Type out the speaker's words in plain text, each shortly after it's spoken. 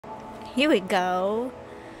Here we go.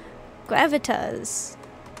 Gravitas.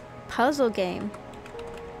 Puzzle game.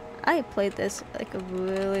 I played this like a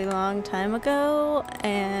really long time ago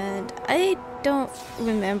and I don't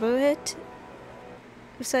remember it.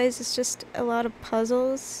 Besides, it's just a lot of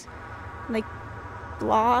puzzles. Like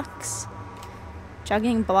blocks.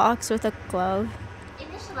 Juggling blocks with a glove.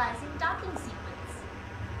 Initializing docking sequence.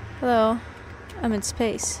 Hello. I'm in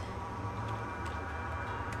space.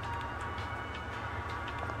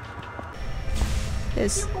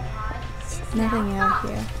 There's nothing out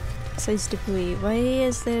here besides debris. Why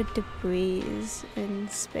is there debris in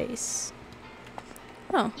space?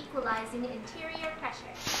 Oh. Equalizing interior pressure.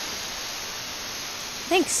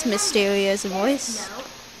 Thanks, mysterious voice. No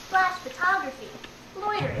flash photography,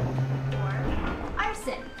 loitering, or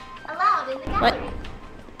arson allowed in the gallery.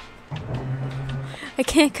 I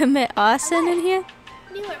can't commit arson in here?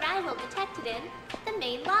 New arrival detected in the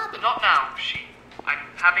main lobby. Not now, she. I'm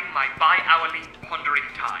having my bi-hourly pondering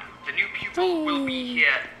time. The new pupil will be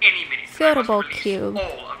here any minute. Floatable I must release cube.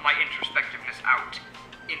 all of my introspectiveness out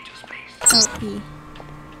into space. Oh, E.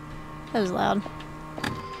 That was loud.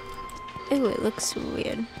 Ew, it looks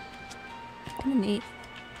weird. Kinda neat.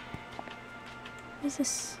 What is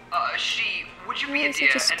this? She, would you be Why a is it dear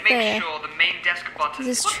just and make there? sure the main desk button...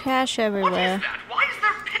 There's What- trash What everywhere. is that? Why is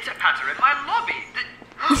there pitter-patter in my lobby?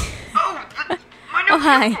 My new Oh,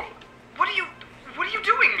 hi. pupil. What are you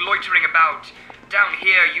doing loitering about down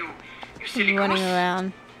here, you silly Running goose?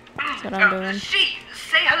 around. That's what I'm doing. She,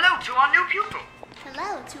 say hello to our new pupil.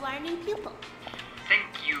 Hello to our new pupil.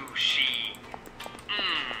 Thank you, she.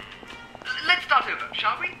 Let's start over,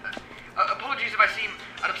 shall we? Apologies if I seem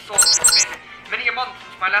out of sorts. It's been many a month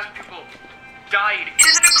since my last pupil died. It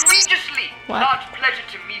is an egregiously large pleasure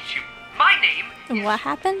to meet you. My name And is... what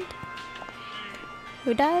happened?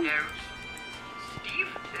 Who died? No, Steve?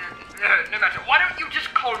 No matter. Why don't you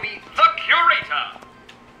just call me the Curator?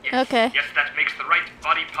 Yes, Okay. Yes, that makes the right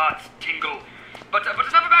body parts tingle. But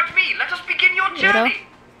enough about me. Let us begin your Weirdo. journey.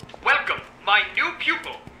 Welcome, my new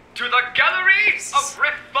pupil, to the Gallery of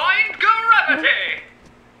Refined Gravity.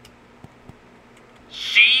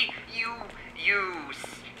 She, you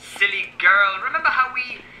silly girl. Remember how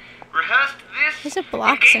we rehearsed this? There's a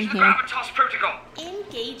blocks in Engage the here. Gravitas protocol.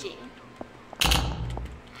 Engaging.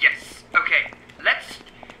 Yes. Okay. Let's.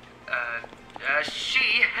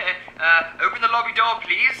 Open the lobby door,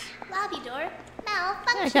 please. Lobby door. I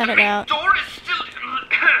Malfunction. got it out. Door is still.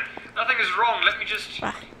 Nothing is wrong. Let me just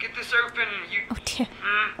Ah. get this open. Oh dear.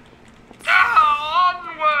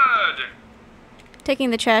 Onward. Taking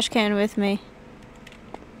the trash can with me.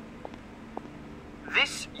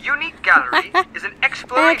 This unique gallery is an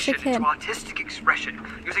exploration can. into artistic expression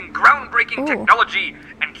using groundbreaking Ooh. technology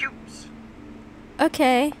and cubes.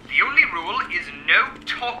 Okay. The only rule is no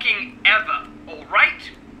talking ever. All right?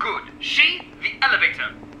 Good. She, the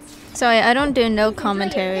elevator. Sorry, I don't do no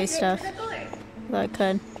commentary stuff. Though I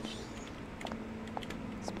could.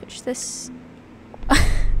 Let's push this.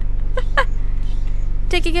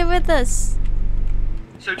 Taking it with us.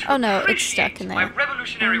 So to Oh, no, it's appreciate stuck in there. my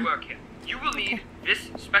revolutionary work here, you will need this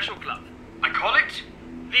special glove. I call it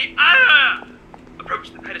the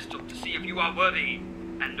Approach the pedestal to see if you are worthy.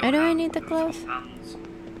 And Why do I need the those glove? compounds.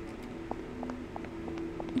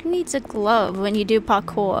 Who needs a glove when you do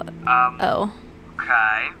parkour? Oh.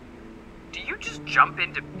 Okay. Do you just jump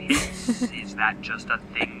into pits? Is that just a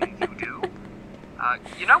thing you do?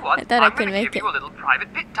 You know what? I thought I I'm could gonna make give it. you a little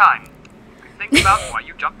private pit time. Think about why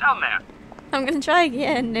you jumped down there. I'm gonna try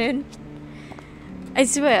again, dude. I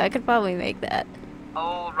swear, I could probably make that.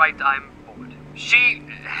 All right, I'm bored. She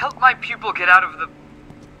helped my pupil get out of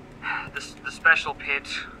the special pit.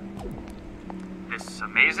 This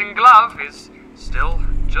amazing glove is still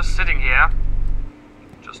just sitting here.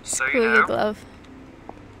 Just so Screw you know. your glove.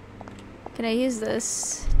 Can I use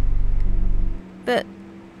this? But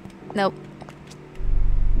nope.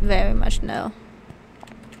 Very much no.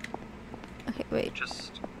 Okay, wait.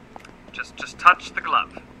 Just touch the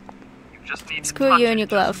glove. You just need Screw to touch you it. and your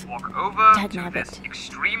glove. Just walk over to Dagnabbit. this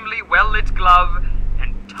extremely well-lit glove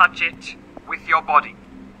and touch it with your body.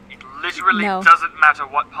 It literally No. doesn't matter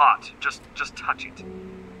what part. Just touch it.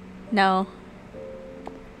 No.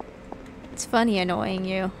 It's funny annoying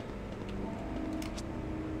you.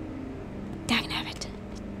 Dagnabbit.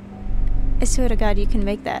 I swear to God, you can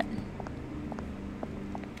make that.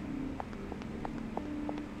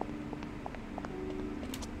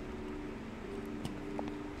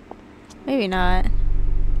 Maybe not.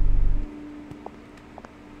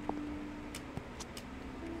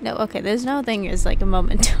 No, okay, there's no thing is like a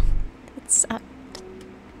momentum. That sucked.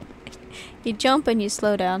 You jump and you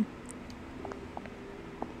slow down.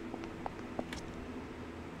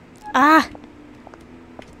 Ah!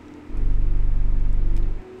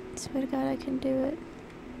 Swear to God, I can do it.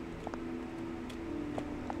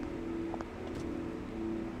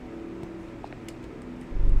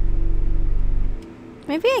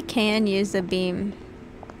 Maybe I can use the beam.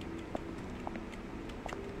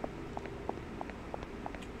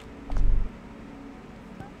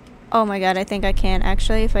 Oh my God, I think I can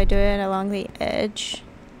actually if I do it along the edge.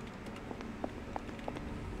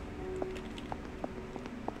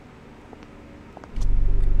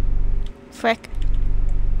 Frick.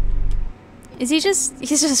 Is he just,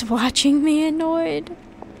 he's just watching me annoyed?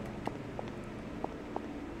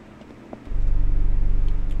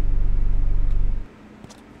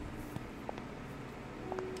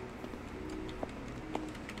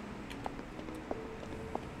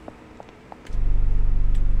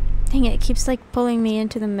 Dang it, it keeps like pulling me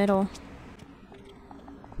into the middle.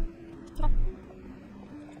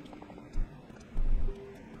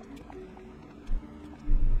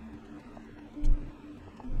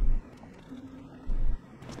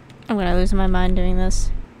 I'm gonna lose my mind doing this.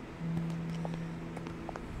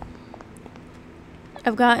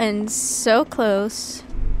 I've gotten so close.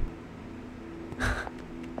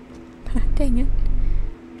 Dang it.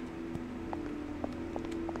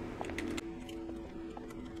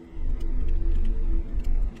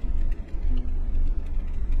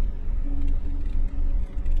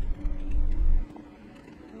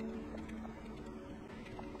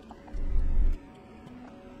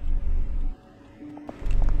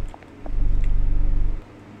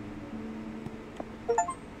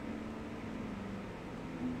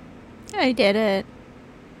 I did it.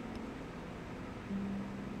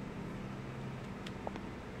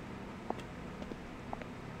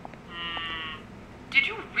 Did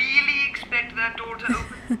you really expect that door to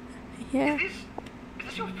open? Yeah. Is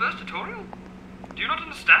this your first tutorial? Do you not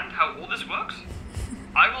understand how all this works?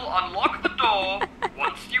 I will unlock the door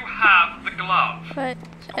once you have the glove. But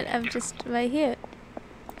I'm just right here.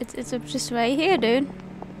 It's just right here, dude.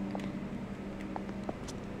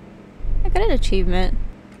 I got an achievement.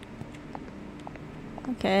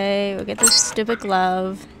 Okay, we'll get this stupid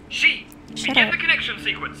glove. Begin the connection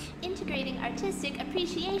sequence. Integrating artistic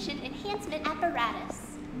appreciation enhancement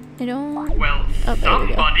apparatus. I don't... Well, Oh, there we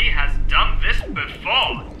go. somebody has done this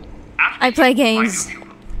before. After I play you find games. your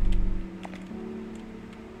pupil.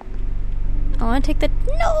 I want to take the...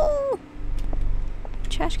 No!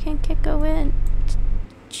 Trash can can't go in.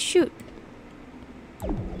 Shoot.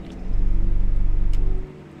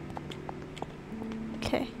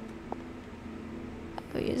 Okay.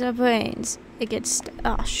 We use our brains. It gets...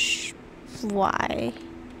 Oh, why?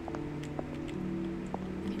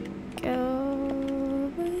 Go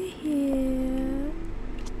over here.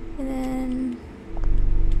 And then...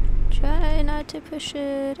 Try not to push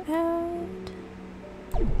it out.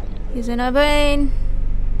 Using our brain.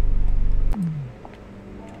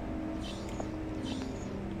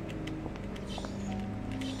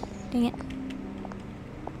 Dang it.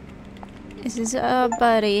 This is our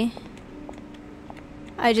buddy.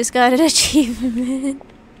 I just got an achievement.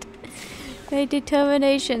 My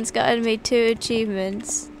determination's gotten me 2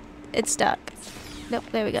 achievements. It's stuck. Nope,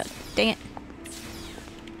 there we go. Dang it.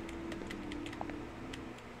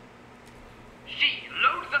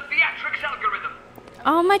 Load the theatrics algorithm.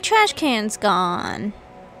 Oh, my trash can's gone.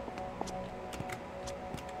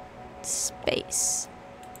 Space.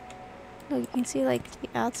 Look, you can see like the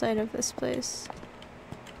outside of this place.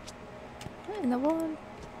 In the wall.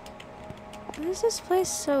 Why is this place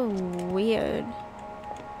so weird?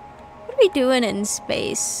 What are we doing in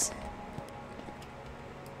space?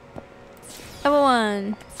 Level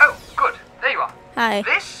 1. Oh, good. There you are. Hi.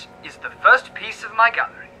 This is the first piece of my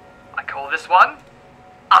gallery. I call this one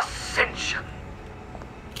Ascension.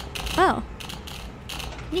 Oh.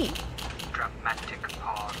 Neat. Dramatic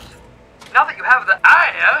pause. Now that you have the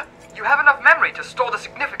eye, you have enough memory to store the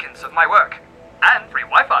significance of my work. And free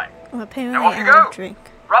Wi-Fi. Well, apparently Now off I you have go. a drink.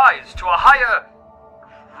 Rise to a higher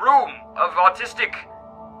room of artistic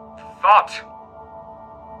thought.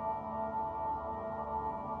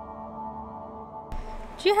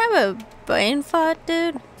 Do you have a brain fart,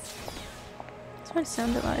 dude? That's what it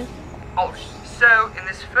sounded like. Oh, so in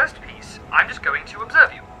this first piece, I'm just going to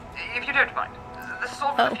observe you, if you don't mind. This is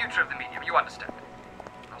all for the future of the medium, you understand.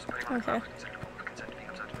 I'm also putting on a cloud for consent to being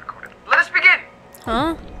observed and recorded. Let us begin!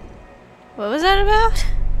 Huh? What was that about?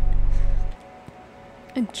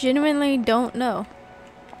 I genuinely don't know.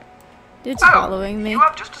 Dude's following me. You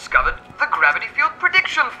have just discovered the gravity field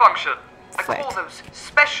prediction function. I Frick. call those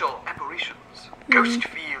special apparitions. Ghost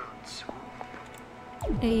fields.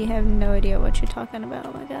 You have no idea what you're talking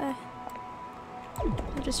about, my guy.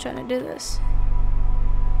 I'm just trying to do this.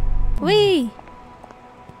 Whee!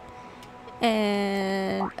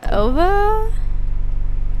 And over.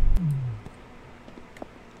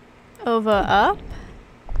 Over, up.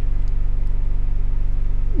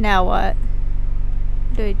 Now what?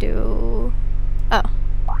 Do we do? Oh.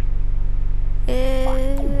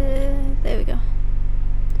 There we go.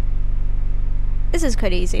 This is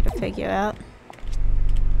quite easy to figure out.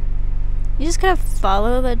 You just gotta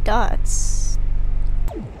follow the dots.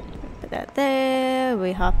 Put that there.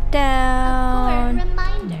 We hop down. A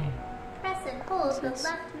reminder. Press and hold the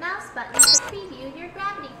left mouse button to preview your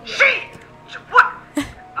gravity field. What?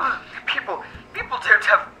 People don't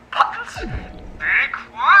have buttons. Be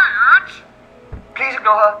quiet. Please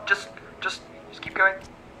ignore her. Just keep going.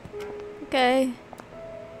 Okay.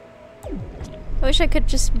 I wish I could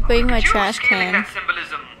just bring my trash Scaling can. that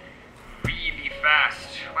symbolism really fast.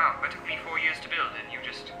 Wow, that took me 4 years to build, and you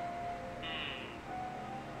just.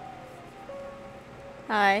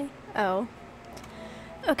 Hi. Oh.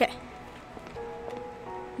 Okay.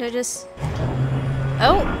 No, just.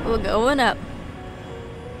 Oh, we're going up.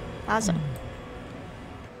 Awesome.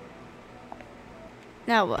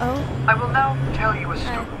 Now, oh. I will now tell you a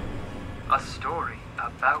story. A story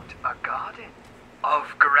about a garden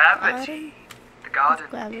of gravity. The garden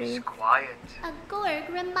gravity. is quiet. A Gorg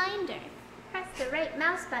reminder. Press the right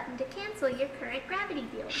mouse button to cancel your current gravity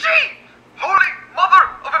field. Holy mother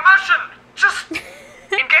of immersion! Just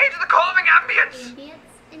engage the calming ambience! Ambience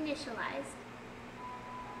initialized.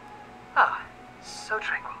 Ah, so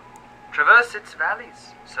tranquil. Traverse its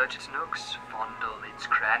valleys, search its nooks, fondle its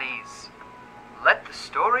crannies. Let the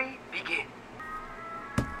story begin.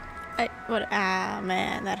 What? Ah,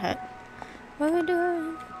 man, that hurt. What are we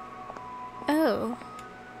doing? Oh.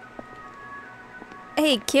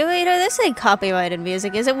 Hey, curator, this ain't copyrighted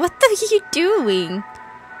music, is it? What are you doing?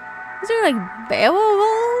 Is there like barrel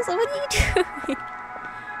rolls? What are you doing?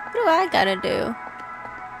 What do I gotta do?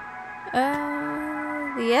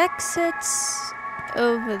 The exits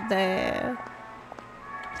over there.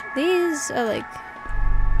 These are like.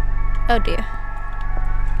 Oh dear.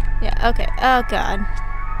 Yeah, okay. Oh god.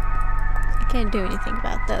 I can't do anything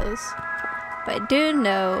about those. But I do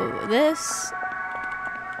know this.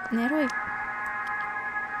 How do I...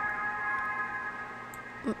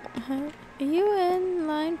 Are you in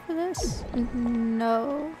line for this?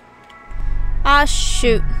 No. Ah,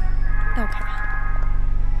 shoot. Okay.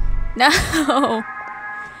 No.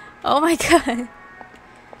 Oh my god.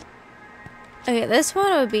 Okay, this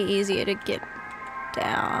one would be easier to get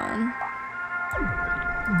down.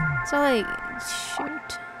 So like,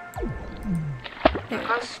 shoot. The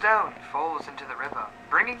first stone falls into the river,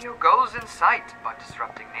 bringing your goals in sight but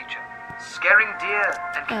disrupting nature, scaring deer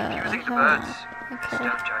and confusing the birds. The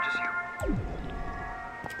stone judges you.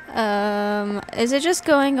 Is it just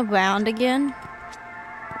going around again?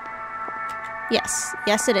 Yes.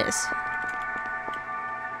 Yes, it is.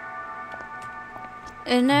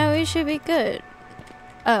 And now we should be good.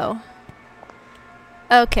 Oh.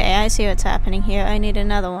 Okay, I see what's happening here. I need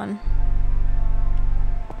another one.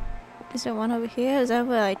 Is there one over here? Is that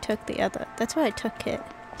where I took the other? That's where I took it.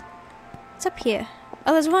 It's up here.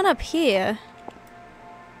 Oh, there's one up here.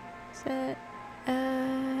 Is that...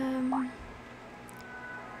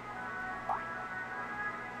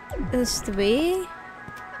 There's 3?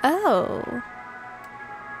 Oh.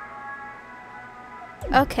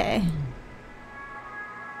 Okay.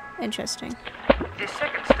 Interesting. The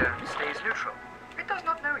second stone stays neutral. It does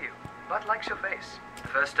not know you, but likes your face. The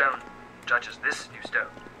first stone judges this new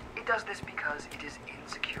stone. It does this because it is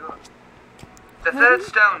insecure. The third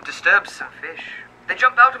stone disturbs some fish. They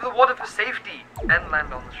jump out of the water for safety and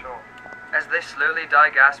land on the shore. As they slowly die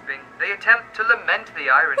gasping, they attempt to lament the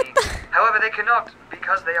irony. However, they cannot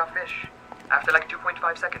because they are fish. After like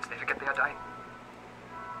 2.5 seconds, they forget they are dying.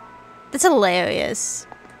 That's hilarious.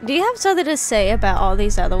 Do you have something to say about all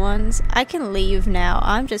these other ones? I can leave now.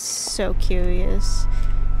 I'm just so curious.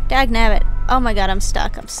 Dagnabbit. Oh my god, I'm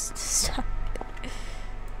stuck. I'm stuck.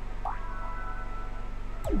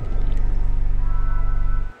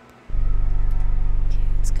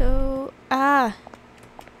 Let's go. Ah.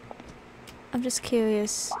 I'm just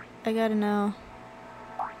curious. I gotta know.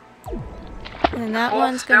 And that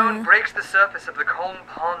one's stone gonna... breaks the surface of the calm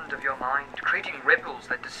pond of your mind, creating ripples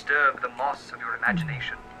that disturb the moss of your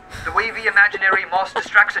imagination. The wavy imaginary moss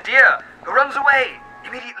distracts a deer, who runs away,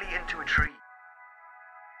 immediately into a tree.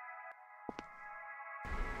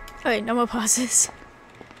 Alright, no more pauses.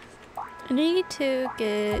 I need to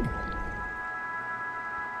get...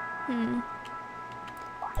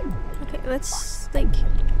 Okay, let's, like...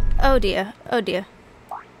 Oh dear, oh dear.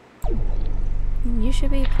 You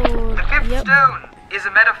should be pulled... The fifth stone is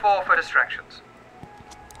a metaphor for distractions.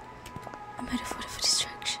 I'm out of whatever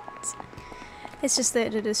distractions. It's just there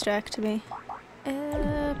to distract me.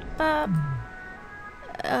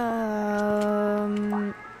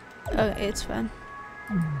 Okay, it's fine.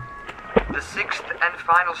 The sixth and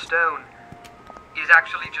final stone is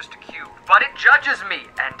actually just a cube, but it judges me,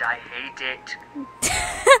 and I hate it.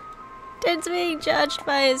 It's being judged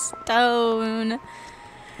by a stone.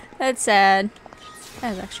 That's sad.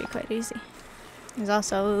 That was actually quite easy. It's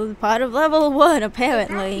also part of level 1,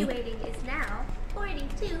 apparently. Evacuating is now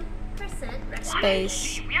 42%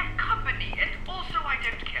 Space. We have company, and also I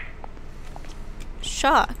don't care.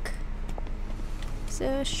 Shock.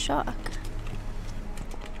 So shock.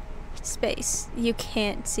 Space. You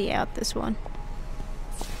can't see out this one.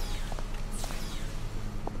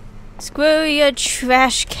 Screw your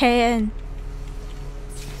trash can.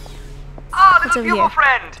 Ah, What's little over pupil here?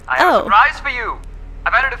 friend! I have a Oh. surprise for you.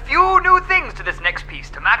 I've added a few new things to this next piece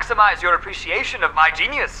to maximize your appreciation of my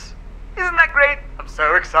genius. Isn't that great? I'm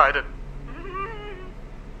so excited.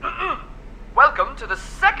 Welcome to the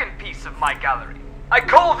second piece of my gallery. I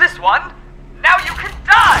call this one, Now You Can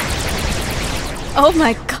Die! Oh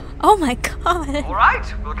my god. Oh my god.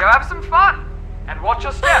 Alright, we'll go have some fun. And watch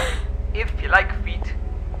your step, if you like feet.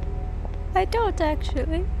 I don't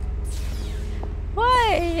actually.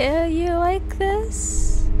 Why are you like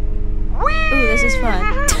this? Whee! Ooh, this is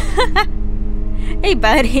fun. Hey,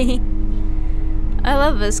 buddy. I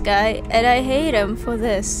love this guy, and I hate him for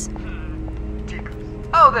this.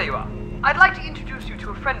 Oh, there you are. I'd like to introduce you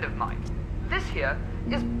to a friend of mine. This here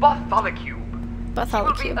is Bartholocube. He will be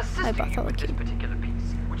Bartholocube. Hi, assisting you with this Bartholocube. particular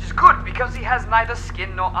piece, which is good because he has neither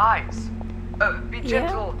skin nor eyes. Be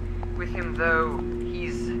gentle with him though.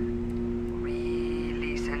 He's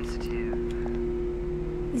really sensitive.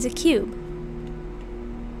 He's a cube.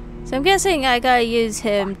 So I'm guessing I gotta use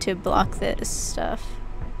him to block this stuff.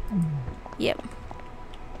 Yep.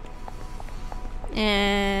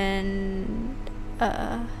 And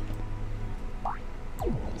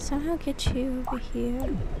somehow get you over here.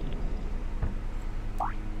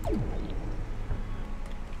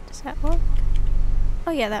 Does that work?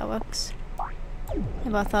 Oh yeah, that works.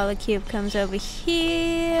 And Bartholocube comes over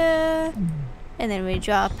here. And then we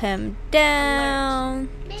drop him down.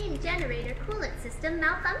 Main generator coolant system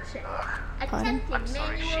malfunction. Pardon? I'm Attempting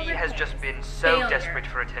sorry, manual she has just repairs. been so Failure. desperate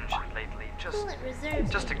for attention lately. Coolant reserves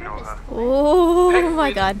Just were ignore her. purposeful. Oh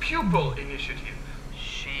my god. Pupil initiative.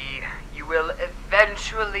 You will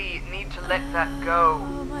eventually need to let that go.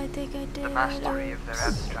 I think I did. The mastery of their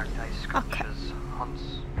abstract ice sculptures haunts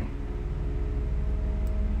me.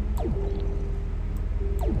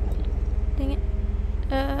 Dang it.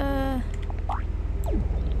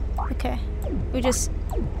 Okay. We just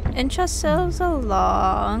inch ourselves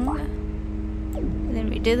along. And then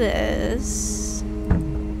we do this.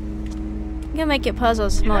 I'm gonna make your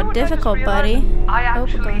puzzles You know more what I just difficult, realized? buddy. I Oh, we're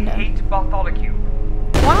actually going down. hate Bartholocube.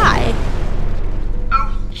 Why?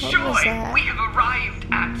 Oh, was joy! that? We have arrived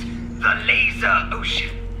at the laser ocean.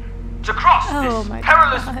 To cross Oh this my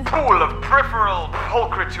perilous God. pool of peripheral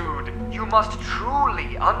pulchritude, you must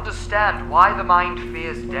truly understand why the mind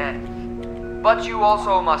fears death. But you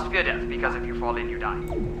also must fear death, because if you fall in, you die.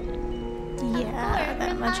 Yeah,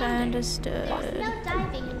 that much I There's understood. no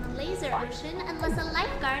diving in the laser ocean unless a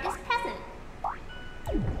lifeguard is present.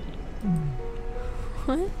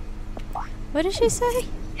 What? What did she say?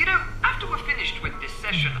 You know, after we're finished with this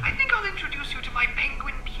session, I think I'll introduce you to my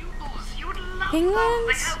penguin pupils. You would love them. They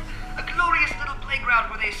Penguins? have a glorious little playground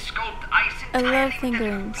where they sculpt ice I entirely. love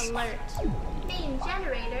penguins. Alert. Main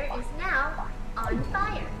generator is now on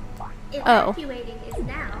fire. Oh. Evacuating is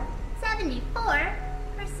now 74%.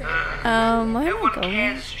 Where No am I one going?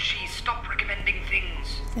 cares. She stopped recommending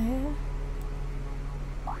things. There.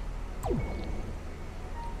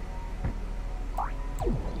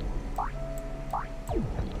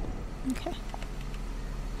 Okay.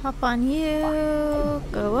 Hop on you.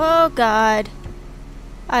 Go. Oh god.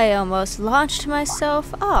 I almost launched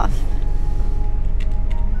myself off.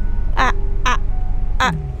 Ah, ah,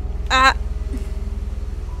 ah, ah.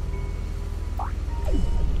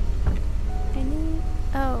 I need.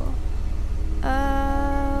 Oh.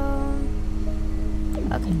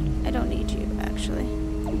 Okay. I don't need you, actually.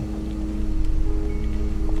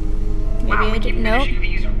 Maybe Wow, I we keep didn't know. finishing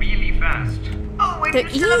these really fast. Oh, wait, They're you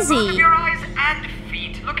still have both easy. of your eyes and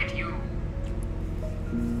feet. Look at you.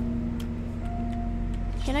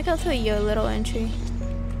 Can I go through your little entry?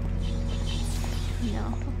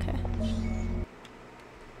 No, okay.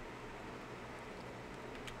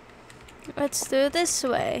 Let's do it this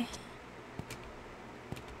way.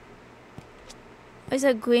 There's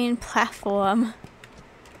a green platform.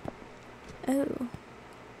 Oh.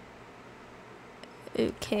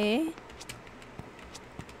 Okay.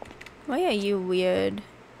 Why are you weird?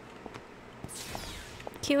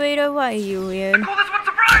 Curator, why are you weird? I call this one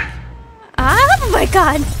surprise! Oh my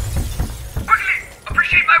god! Quickly!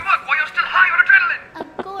 Appreciate my work while you're still high on adrenaline!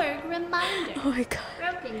 A Gorg reminder. Oh my god.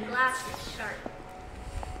 Broken glass is sharp.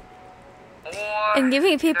 Or, And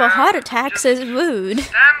giving people heart attacks is rude.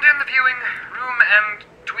 stand in the viewing room and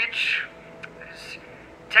twitch. That is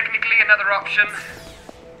technically another option.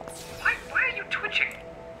 Why are you twitching?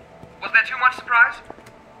 Was there too much surprise?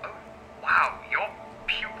 Oh, wow, your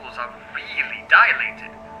pupils are really dilated.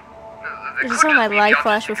 I just saw my light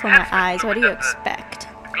flash before my eyes. What do you expect?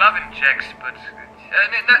 The glove injects, but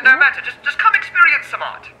no matter. Just come experience some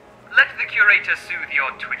art. Let the curator soothe your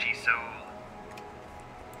twitchy soul.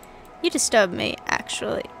 You disturb me,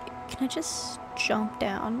 actually. Can I just jump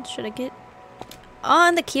down? Should I get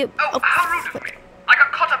on the cube? Oh, how rude of me. I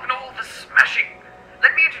got caught up in all the smashing.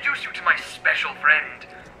 Let me introduce you to my special friend.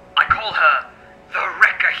 I call her the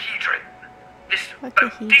Recahedron. This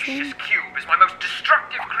bodacious cube is my most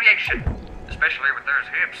destructive creation, especially with those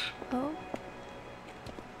hips. Oh.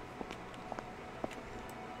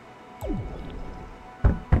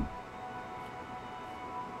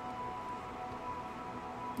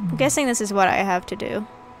 I'm guessing this is what I have to do.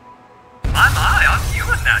 My, aren't you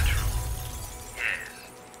a natural?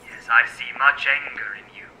 Yes, I see much anger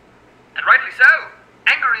in you. And rightly so.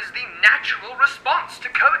 Anger is the natural response to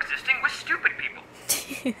coexisting with stupid people.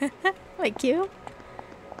 Like you?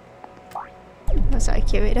 Oh, sorry,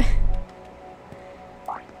 curator.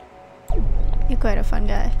 You're quite a fun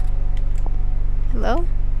guy. Hello?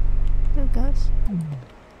 There it goes.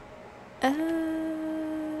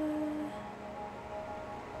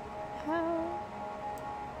 How?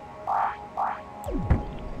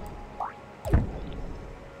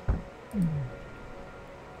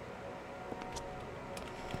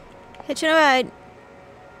 Hitching a ride.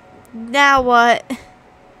 Now what?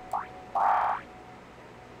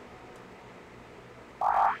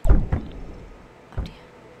 Oh dear.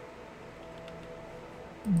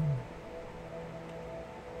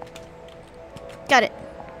 Got it.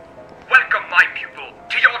 Welcome, my pupil,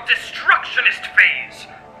 to your destructionist phase.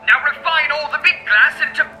 Now refine all the big glass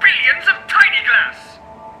into billions of tiny glass.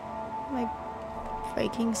 Am I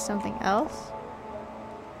breaking something else?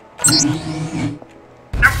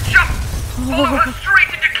 Now jump! Follow her straight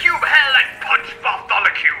into cube hell and punch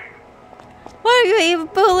Bartholomew. Why are you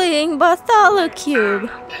bullying Bartholomew?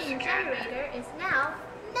 The generator is now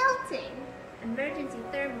melting. Emergency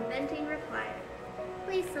thermal venting required.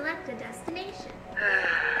 Please select a destination.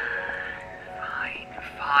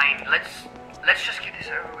 Fine. Let's just get this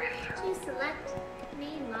over with. To select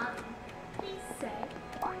main lobby, please say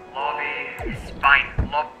Lobby. It's fine.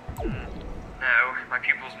 No, my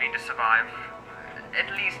pupils need to survive.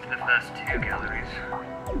 At least the first 2 galleries.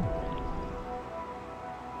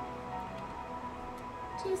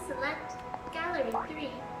 to select gallery 3,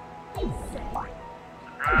 please say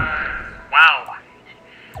Wow.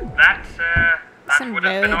 That I'm would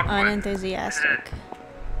have very been awkward. unenthusiastic.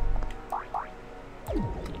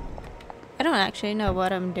 I don't actually know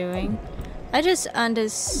what I'm doing. I just Hold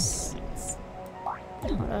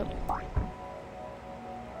up.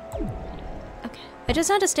 Okay. I just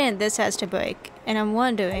understand this has to break, and I'm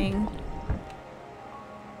wondering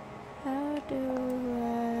how do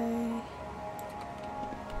I...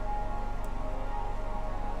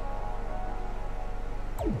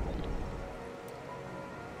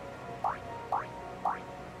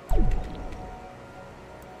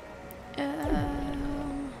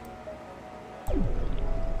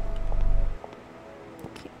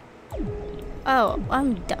 Oh,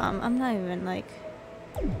 I'm dumb. I'm not even like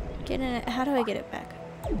getting it. How do I get it back?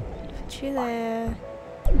 Put you there.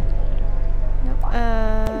 Nope.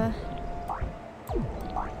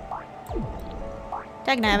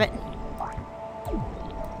 Dagnabbit.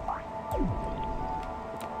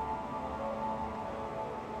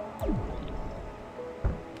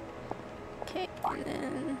 Okay, and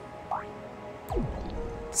then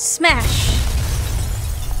smash.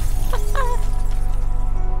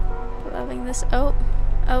 Loving this. Oh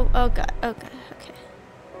god, okay.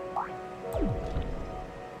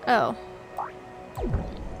 Oh.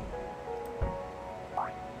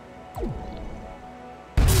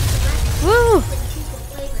 Woo!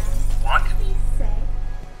 What? please say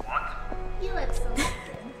What? you have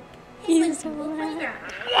selected He's so Penguin loud.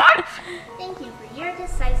 Playground. What? Thank you for your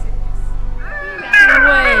decisiveness.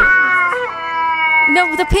 Wait.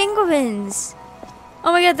 No, the penguins!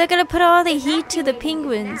 Oh my god, they're gonna put all the heat to the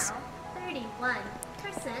penguins. 31%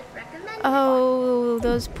 recommended. Oh,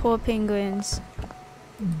 those poor penguins.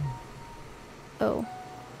 Oh.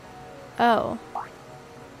 Oh.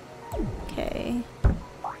 Okay.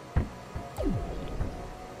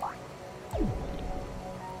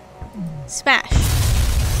 Smash.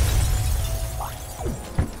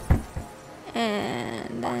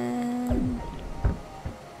 And then...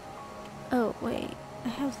 Oh, wait. I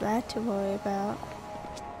have that to worry about.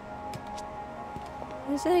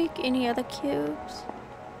 Is there like any other cubes?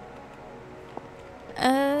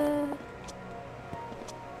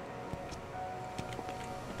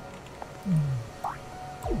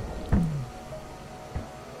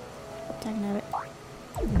 Dynamic.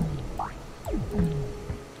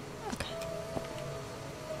 Okay.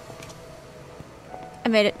 I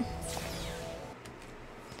made it.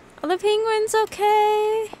 Are the penguins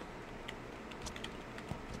okay?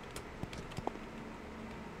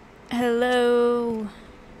 Hello.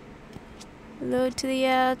 Hello to the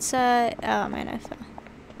outside. Oh man, I fell.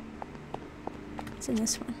 It's in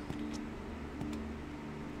this one.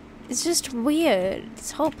 It's just weird.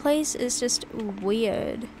 This whole place is just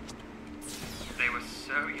weird. They were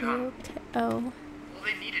so young. Okay. Oh. All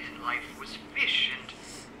they needed in life was fish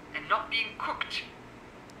and not being cooked.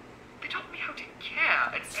 They taught me how to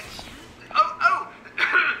care and oh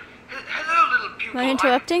hello, little pupil. Am I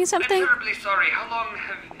interrupting something? I'm terribly sorry. How long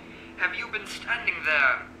have you been standing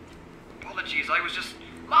there? Apologies, I was just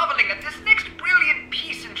marveling at this next brilliant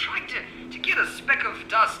piece and trying to get a speck of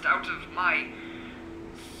dust out of my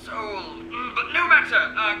soul. But no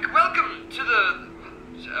matter. Welcome to the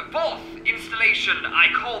fourth installation. I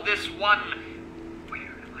call this one... Where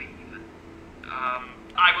am I even?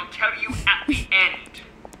 I will tell you at the end.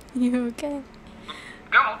 You okay?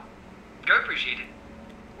 Go on. Go appreciate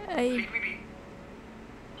it. Leave me be.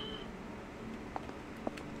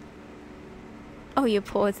 Oh, you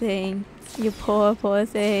poor thing. You poor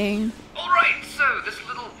thing. Alright, so this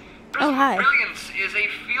little Oh, hi. brilliance is a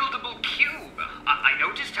fieldable cube. I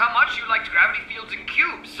noticed how much you liked gravity fields and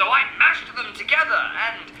cubes, so I mashed them together,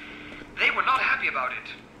 and they were not happy about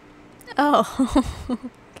it. Oh.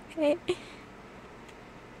 Okay.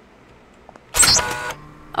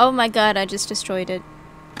 Oh my god, I just destroyed it.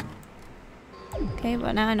 Okay,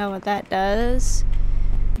 well now I know what that does.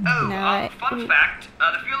 Oh, Now fun fact,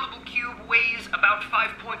 the fieldable cube weighs about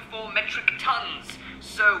 5.4 metric tons,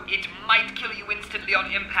 so it might kill you instantly on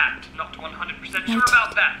impact. Not 100% sure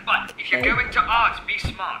about that, but if you're going to art, be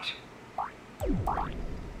smart.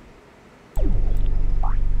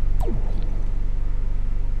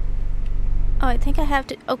 Oh, I think I have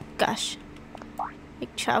to... Oh, gosh.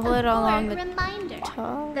 Like, travel it along the reminder.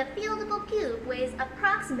 top. The fieldable cube weighs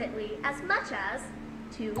approximately as much as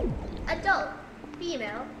 2 adult,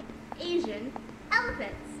 female, Asian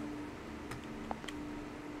elephants.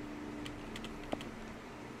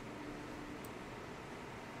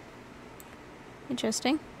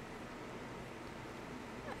 Interesting.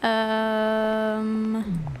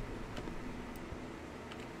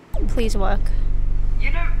 Please work.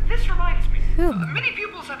 You know, this reminds me. Whew. Many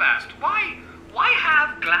pupils have asked, why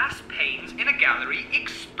have glass panes in a gallery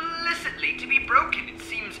explicitly to be broken? It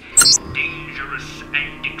seems dangerous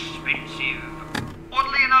and expensive.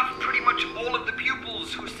 Oddly enough, pretty much all of the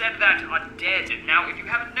pupils who said that are dead. Now, if you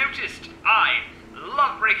haven't noticed, I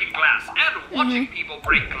love breaking glass and watching people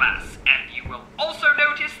break glass. And you will also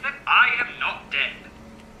notice that I am not dead.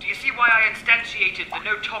 Do you see why I instantiated the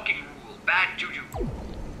no talking rule? Bad juju.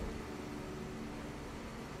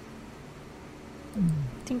 I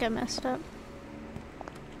think I messed up.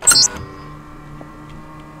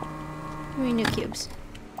 Give me new cubes.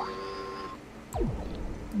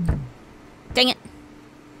 Dang it!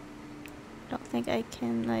 Don't think I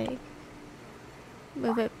can, like,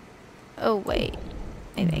 move it. Oh, wait.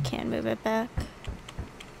 Maybe I can move it back.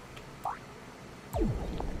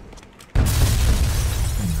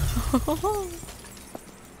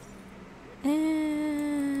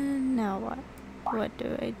 And now what? What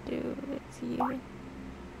do I do with you?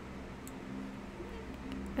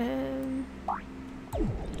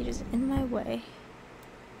 You're just in my way.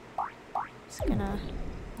 Just gonna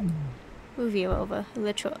move you over.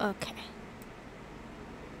 Literal. Okay.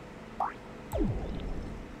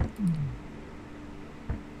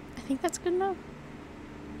 I think that's good enough.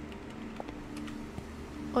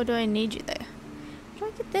 Or do I need you there? How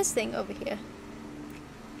do I get this thing over here?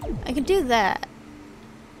 I can do that.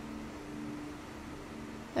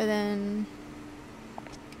 And then...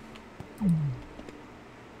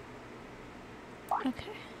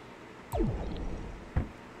 Okay.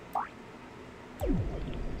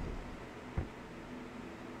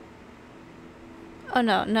 Oh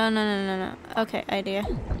no, no. Okay, idea.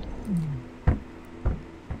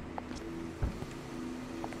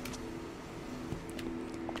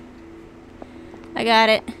 I got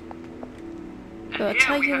it. I'll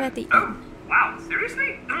tell you at the end. Wow,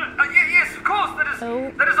 seriously? Yes, of course.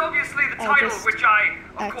 Oh. That is obviously the I title, just which I,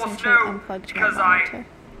 of course, accidentally know unplugged my monitor.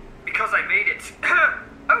 because I made it.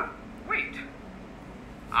 Oh, wait.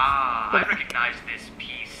 Ah, I recognize this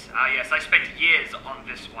piece. Ah, yes, I spent years on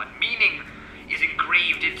this one. Meaning is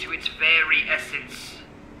engraved into its very essence.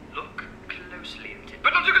 Look closely at it,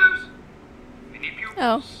 but not too close. Many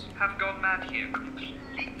pupils have gone mad here,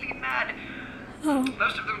 completely mad. Oh.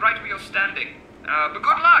 Most of them right where you're standing. But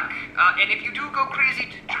good luck. And if you do go crazy,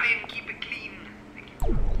 try and keep it clean. Thank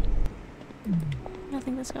you.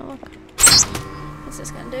 Nothing that's gonna work. What's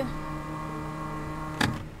this gonna do?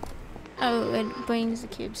 Oh, it brings the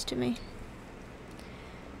cubes to me.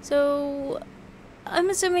 So, I'm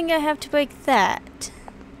assuming I have to break that.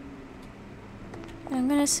 I'm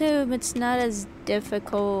gonna assume it's not as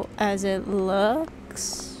difficult as it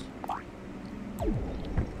looks.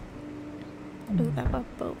 Ooh, that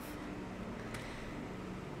worked both.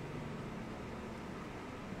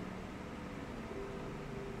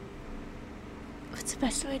 What's the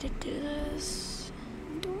best way to do this?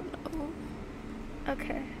 I don't know.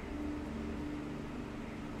 Okay.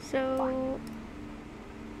 So,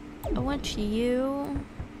 I want you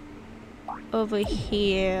over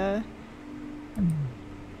here.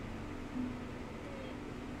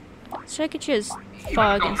 So I could just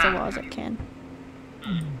far against the walls I can.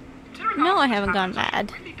 No, I haven't gone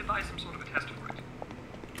mad. Really devise some sort of a test for it.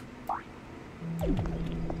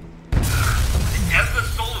 Never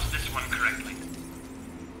solves this one correctly.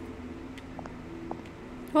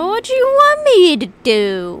 Well, what do you want me to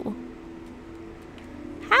do?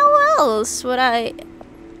 How else would I...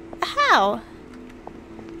 How?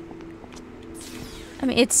 I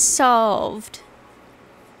mean, it's solved.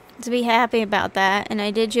 To be happy about that. And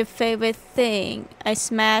I did your favorite thing. I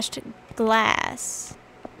smashed glass.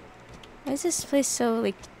 Why is this place so,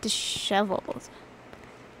 like, disheveled?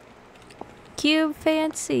 Cube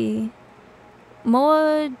fancy.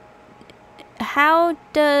 More... How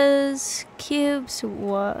does cubes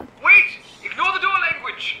work? Wait! Ignore the door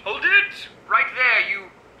language! Hold it! Right there,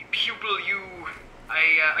 you pupil, you...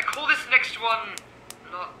 I call this next one...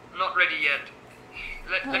 Not ready yet.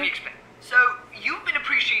 Let me explain. So, you've been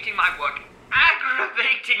appreciating my work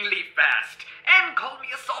aggravatingly fast. And called me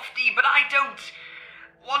a softie, but I don't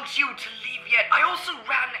want you to leave yet. I also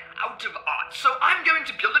ran out of art, so I'm going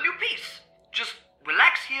to build a new piece. Just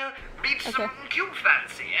relax here, read some cube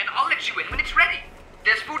fancy, and I'll let you in when it's ready.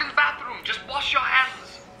 There's food in the bathroom, just wash your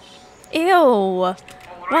hands. Ew.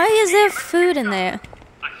 Why is there food in there?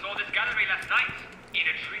 I saw this gallery last night, in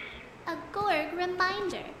a tree. A Gorg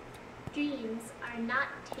reminder. Dreams are not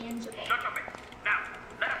tangible. Shut up. Now,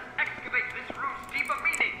 let us excavate this room's deeper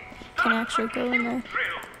meaning. Can I actually go in there?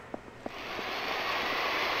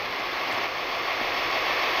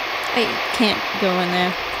 I can't go in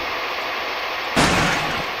there.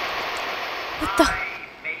 What the? I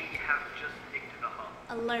may have just nicked the hull.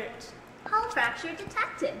 Alert. Hull fracture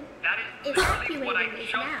detected. That is literally what I Evacuating is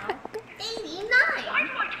shot. now Why do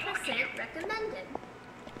I talk to you? 89% recommended.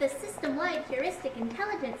 The system-wide heuristic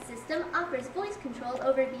intelligence system offers voice control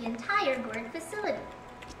over the entire Gorg facility.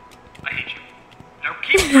 I hate you. Now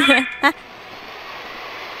keep drilling.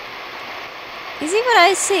 You see what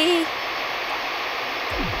I see?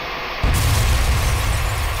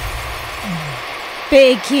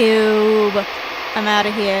 Big cube. I'm out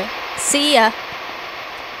of here. See ya.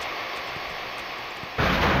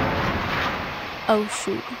 Oh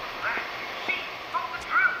shoot.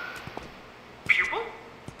 Pupil?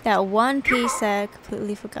 That one piece that I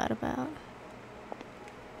completely forgot about.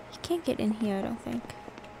 You can't get in here, I don't think.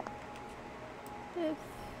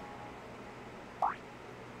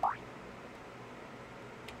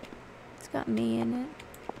 It's got me in it.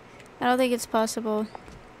 I don't think it's possible.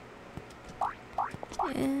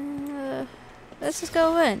 Let's just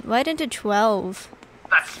go in. Right into 12.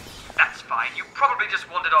 That's fine. You probably just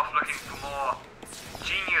wandered off looking for more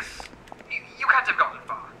genius. You can't have gotten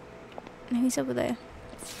far. He's over there.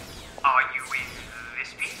 Are you in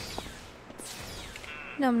this piece?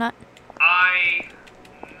 No, I'm not. I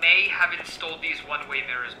may have installed these one-way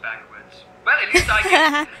mirrors backwards. Well, at least I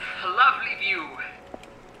get a lovely view.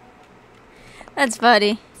 That's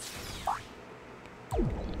funny.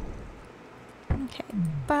 Okay,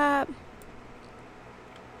 Bob.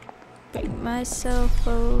 Bring myself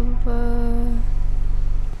over.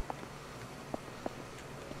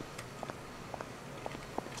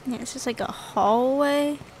 Yeah, it's just like a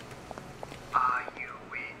hallway. Are you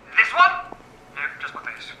in this one? No, just my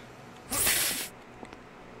face.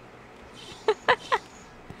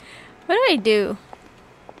 What do I do?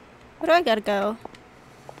 Where do I gotta go?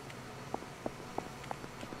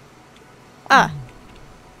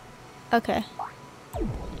 Okay.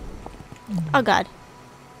 Oh god.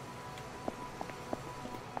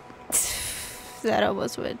 That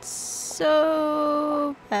almost went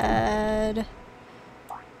so bad.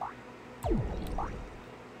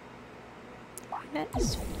 Get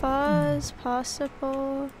as far as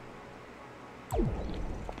possible.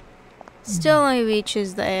 Still only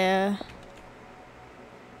reaches there.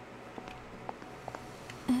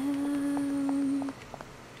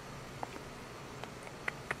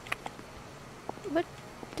 What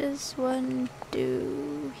does one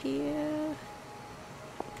do here?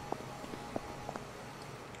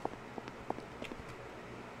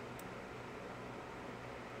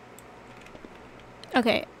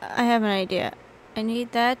 Okay, I have an idea. I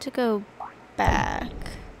need that to go back.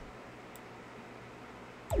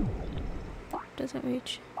 Doesn't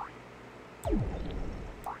reach.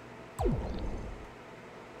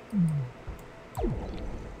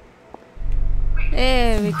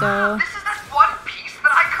 There we go. This is that one piece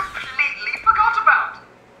that I completely forgot about.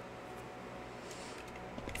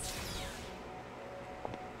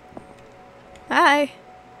 Hi.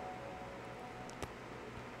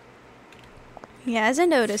 He hasn't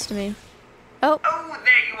noticed me. Oh, Oh,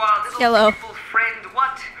 there you are, little Hello. beautiful friend.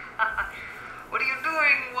 What? What are you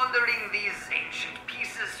doing wandering these ancient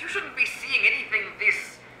pieces? You shouldn't be seeing anything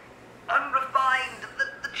this unrefined.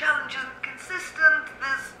 The challenge isn't consistent.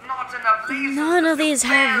 There's not enough lasers. none of there's no these have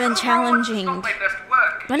flares. been Overall, it's challenging. not my best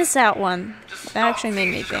work. What is that one? Just That stop, actually made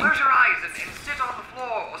me please. think. Close your eyes and sit on the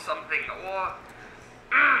floor or something,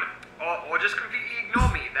 or just completely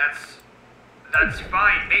ignore me. That's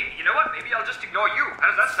fine. Maybe, you know what? Maybe I'll just ignore you. How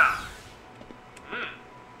does that sound?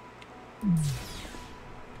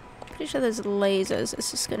 Pretty sure there's lasers. It's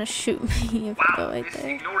just gonna shoot me if I go Wow, right this there.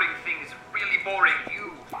 ignoring thing is really boring.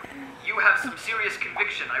 You have some serious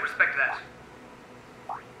conviction. I respect that.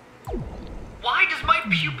 Why does my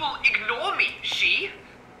pupil ignore me? She?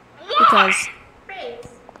 Why? Because Phrase.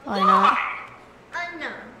 why not?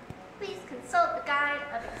 Unknown. Please consult the guide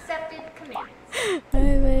of accepted commands.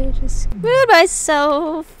 I just screwed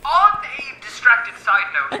myself. On a distracted side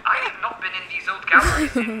note, I have not been in these old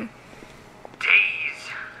galleries in days.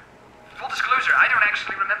 Full disclosure, I don't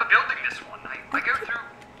actually remember building this one. I go through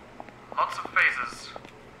lots of phases.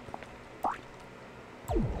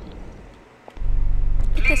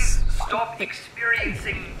 Please stop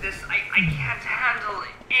experiencing this. I can't handle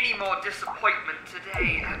any more disappointment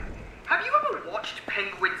today. Have you ever watched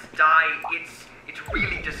penguins die? It's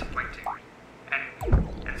really disappointing.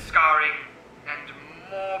 And scarring and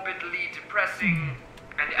morbidly depressing.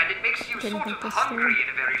 And it makes you Didn't sort think of this hungry through. in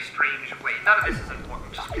a very strange way. None of this is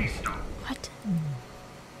important. Just please stop. What?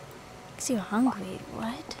 Makes you hungry?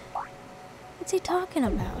 What? What's he talking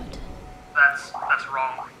about? That's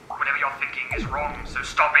wrong. Whatever you're thinking is wrong, so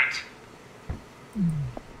stop it.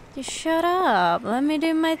 You shut up. Let me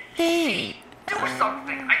do my thing. Do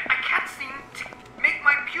something. I can't seem to make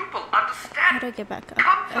my pupil understand. How do I get back up?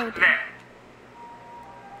 Comfort Oh, dear. them.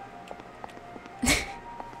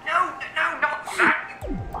 No, not that.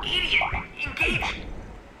 You idiot. Engage.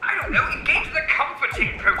 I don't know. Engage the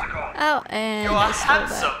comforting protocol. Oh, and You're I stole that.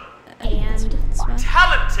 handsome, And It's fine.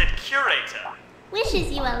 talented curator.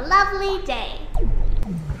 wishes you a lovely day.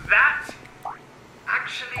 That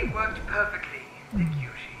actually worked perfectly. Thank you,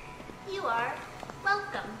 she. You are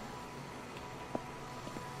welcome.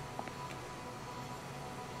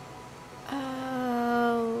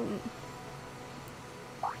 Oh.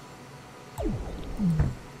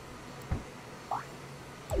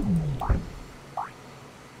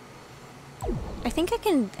 I think I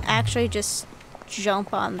can actually just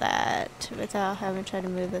jump on that without having to try to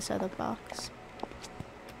move this other box.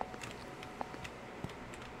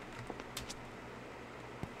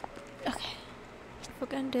 Okay. If we're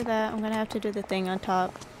gonna do that, I'm gonna have to do the thing on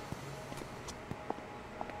top.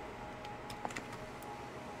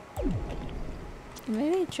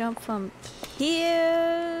 Maybe jump from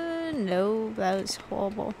here? No, that was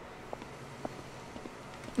horrible.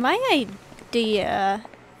 My idea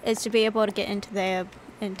is to be able to get into there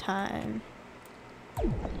in time.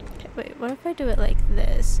 Okay, wait, what if I do it like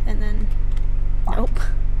this and then... Nope.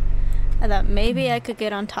 I thought maybe I could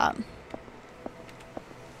get on top.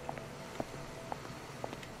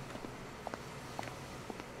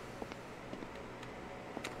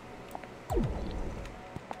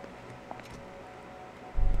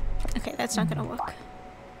 Okay, that's not gonna work.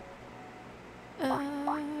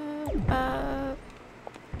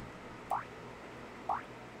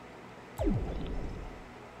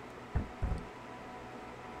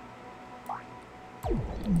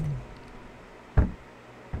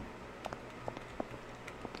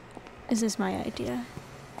 This is my idea.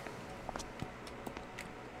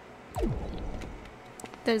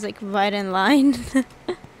 There's like right in line.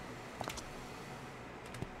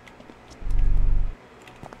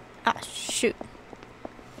 Ah, shoot.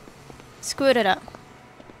 Screwed it up.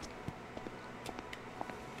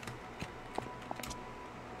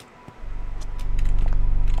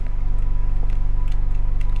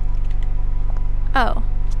 Oh.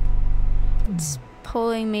 It's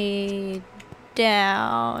pulling me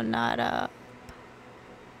down, not up.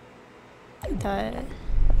 I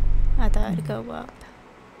thought I'd go up.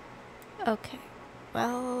 Okay.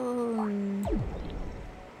 Well...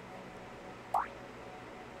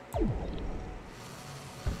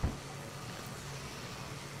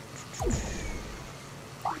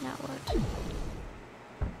 Now what?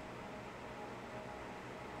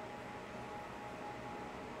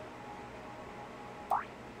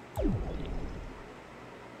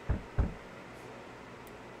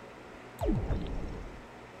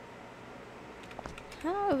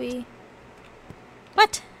 How are we?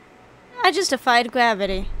 What? I just defied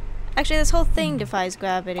gravity. Actually, this whole thing defies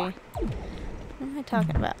gravity. What am I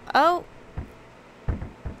talking about? Oh!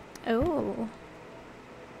 Oh.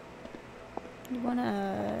 You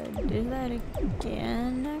wanna do that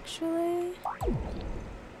again, actually?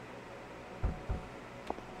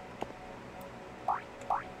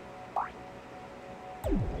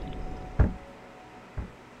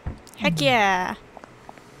 Heck yeah!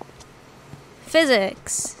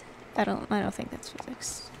 Physics. I don't think that's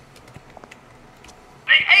physics.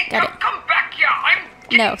 Hey, Got it. come back here! I'm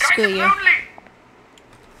getting No, kind screw of you. lonely.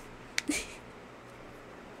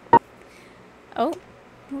 Oh,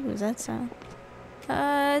 what was that sound?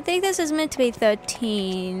 I think this is meant to be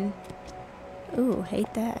 13. Ooh,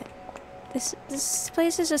 hate that. This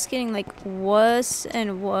place is just getting like worse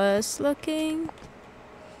and worse looking.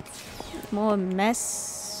 More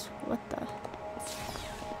mess. What the?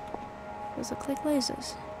 Those look like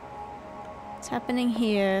lasers. What's happening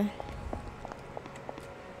here?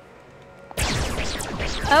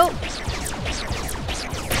 Oh!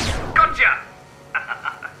 Gotcha!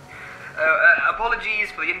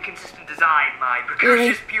 Apologies for the inconsistent design, my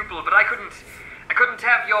precocious pupil, but I couldn't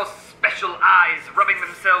have your special eyes rubbing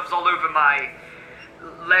themselves all over my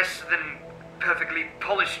less than perfectly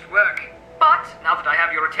polished work. But now that I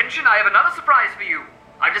have your attention, I have another surprise for you.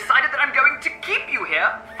 I've decided that I'm going to keep you here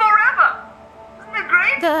forever. Isn't it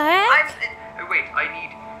great? The heck? Wait, I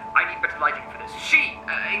need better lighting for this.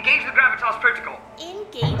 Engage the Gravitas protocol.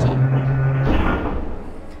 Engaging.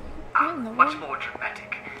 Much more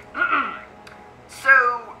dramatic. So,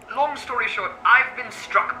 long story short, I've been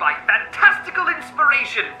struck by fantastical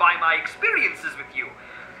inspiration by my experiences with you.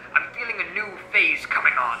 I'm feeling a new phase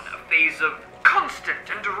coming on, a phase of constant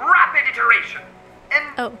and rapid iteration.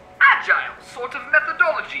 An agile sort of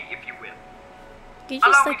methodology, if you will. Can you just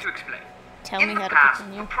Allow me like to explain. tell In me the how to past,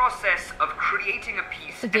 continue? the process of creating a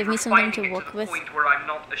piece Or give and me something refining to it work to the with. point where I'm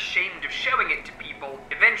not ashamed of showing it to people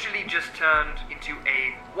eventually just turned into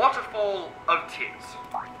a waterfall of tears.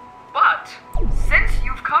 But since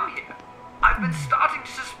you've come here, I've been starting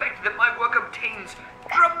to suspect that my work obtains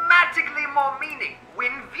dramatically more meaning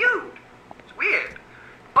when viewed. It's weird.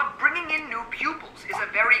 But bringing in new pupils is a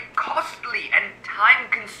very costly and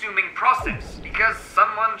time-consuming process because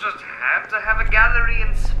someone just had to have a gallery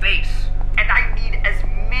in space, and I need as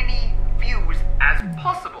many views as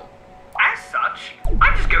possible. As such,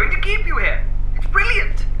 I'm just going to keep you here. It's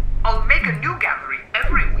brilliant. I'll make a new gallery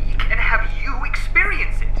every week and have you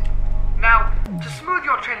experience it. Now, to smooth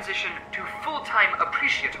your transition to full-time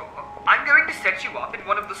appreciator, I'm going to set you up in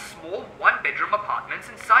one of the small one-bedroom apartments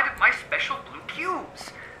inside of my special blue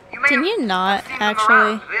cubes. Can you not seen them actually?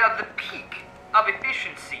 around. They are the peak of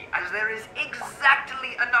efficiency, as there is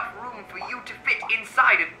exactly enough room for you to fit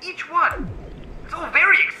inside of each one. It's all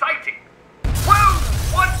very exciting. Whoa!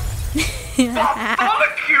 What?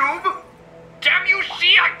 Barbolic cube? Damn you,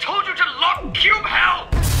 see, I told you to lock cube hell!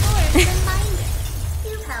 Of course, reminder.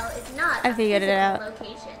 Cube Hell is not I figured it a out. physical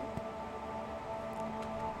location.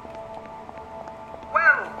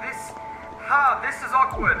 Well, this is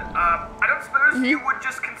awkward. I don't suppose you would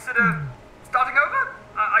just consider starting over?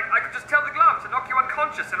 I could just tell the glove to knock you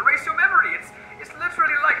unconscious and erase your memory. It's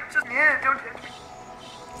literally like just don't hit me.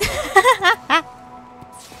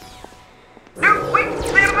 No, wait,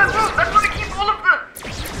 stay in that room. That's where they keep all of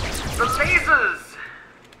the lasers.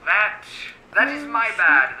 That is my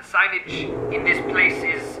bad. The signage in this place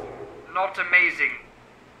is not amazing.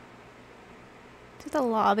 To the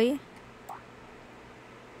lobby.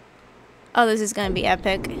 Oh, this is gonna be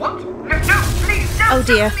epic. What? No, please, no, Oh,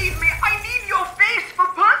 dear. don't leave me. I need your face for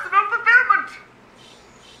personal fulfillment.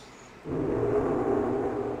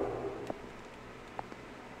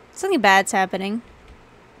 Something bad's happening.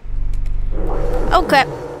 Oh crap.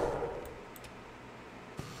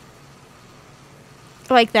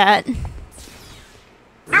 Like that.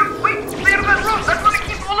 No, wait, stay out of that road. That's gonna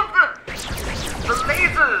keep all of the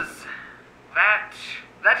lasers.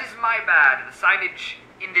 That is my bad. The signage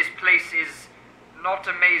in this place is not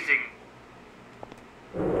amazing.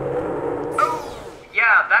 Oh,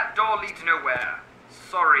 yeah, that door leads nowhere.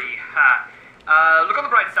 Sorry. Look on the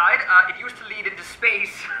bright side. It used to lead into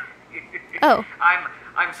space. Oh.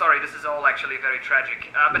 I'm sorry. This is all actually very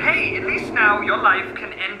tragic. But hey, at least now your life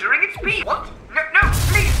can end during its peak. What? No,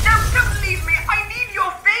 please, don't leave me. I need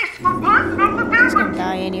your face for personal Gonna fulfillment.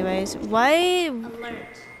 die anyways. Why?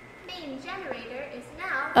 Alert. Main generator is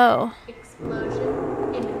now Oh.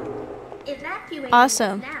 explosion imminent. Evacuating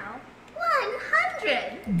Awesome. is now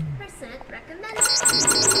 100% recommended.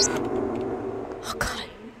 Oh god.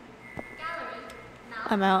 Gallery now.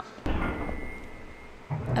 I'm out.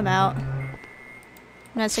 I'm out. I'm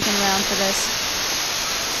not sticking around for this.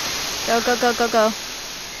 Go, go, go, go, go.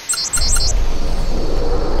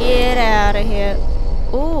 Get out of here.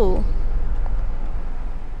 Ooh.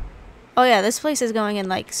 Oh yeah, this place is going in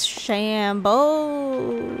like shambles.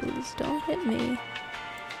 Don't hit me.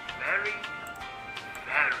 Very,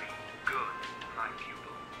 very good, my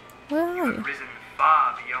pupil. Where are You you? have risen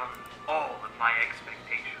far beyond all of my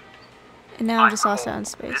expectations. And now I'm I just lost call out in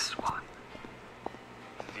space. This one,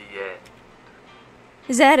 the end.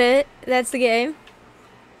 Is that it? That's the game?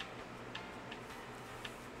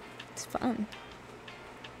 It's fun.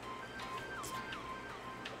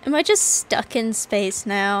 Am I just stuck in space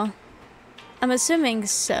now? I'm assuming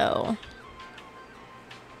so.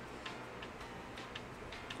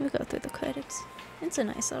 We'll go through the credits. It's a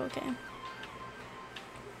nice little game.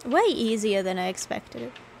 Way easier than I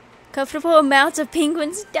expected. Comfortable amounts of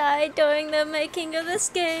penguins died during the making of this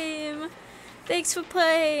game. Thanks for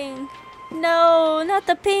playing. No, not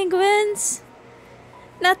the penguins.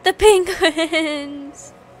 Not the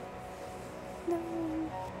penguins. No.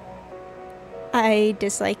 I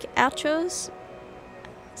dislike outros.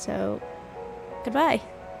 So, goodbye.